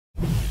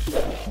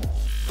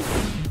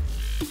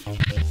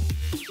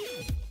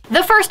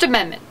The First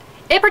Amendment.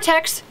 It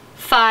protects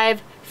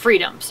 5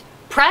 freedoms: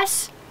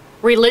 press,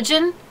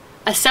 religion,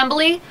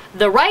 assembly,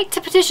 the right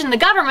to petition the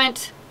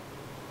government,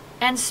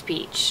 and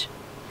speech.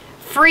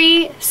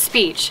 Free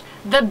speech,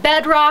 the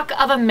bedrock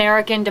of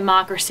American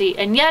democracy,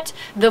 and yet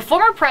the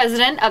former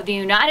president of the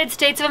United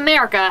States of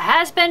America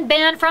has been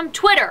banned from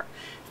Twitter,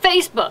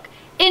 Facebook,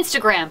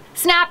 Instagram,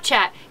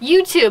 Snapchat,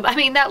 YouTube. I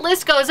mean, that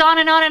list goes on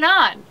and on and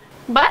on.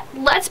 But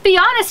let's be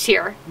honest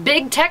here,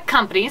 big tech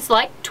companies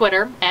like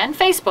Twitter and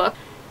Facebook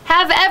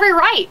have every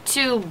right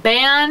to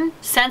ban,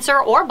 censor,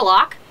 or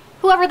block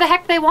whoever the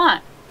heck they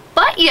want.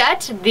 But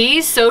yet,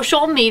 these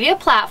social media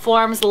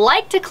platforms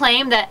like to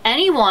claim that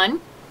anyone,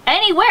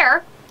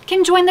 anywhere,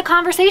 can join the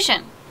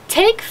conversation.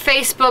 Take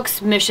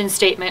Facebook's mission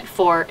statement,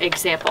 for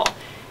example.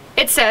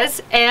 It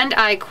says, and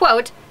I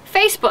quote,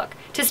 "Facebook,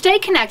 to stay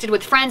connected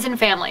with friends and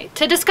family,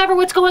 to discover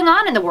what's going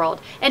on in the world,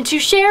 and to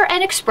share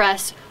and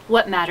express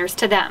what matters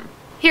to them."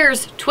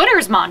 Here's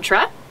Twitter's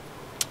mantra.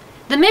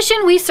 The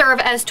mission we serve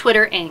as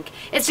Twitter Inc.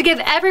 is to give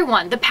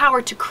everyone the power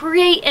to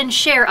create and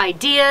share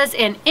ideas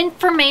and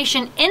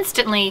information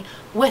instantly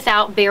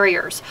without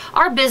barriers.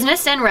 Our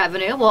business and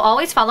revenue will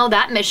always follow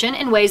that mission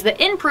in ways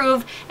that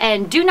improve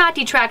and do not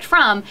detract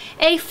from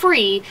a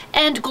free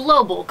and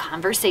global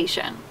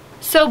conversation.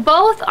 So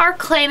both are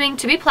claiming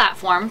to be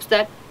platforms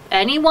that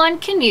anyone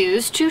can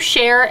use to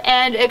share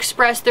and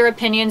express their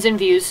opinions and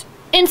views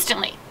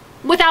instantly,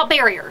 without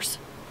barriers.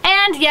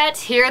 And yet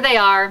here they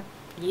are,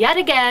 yet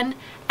again,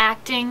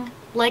 acting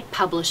like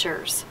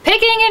publishers,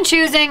 picking and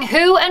choosing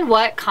who and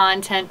what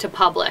content to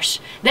publish.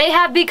 They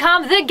have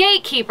become the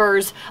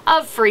gatekeepers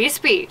of free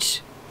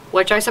speech,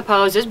 which I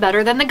suppose is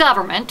better than the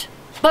government.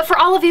 But for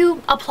all of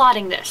you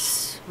applauding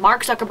this,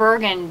 Mark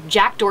Zuckerberg and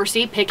Jack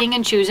Dorsey picking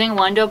and choosing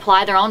when to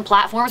apply their own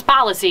platform's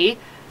policy,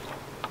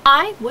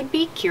 I would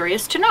be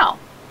curious to know.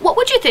 What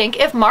would you think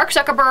if Mark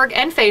Zuckerberg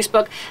and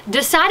Facebook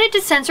decided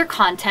to censor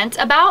content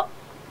about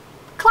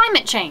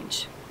climate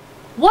change?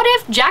 What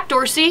if Jack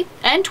Dorsey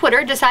and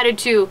Twitter decided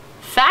to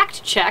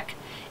fact-check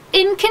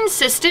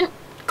inconsistent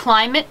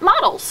climate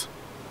models?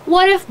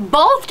 What if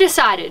both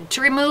decided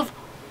to remove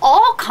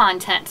all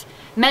content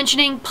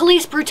mentioning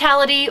police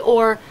brutality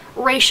or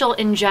racial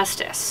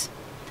injustice?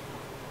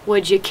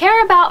 Would you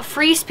care about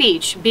free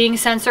speech being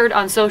censored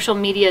on social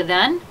media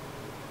then?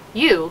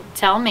 You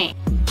tell me.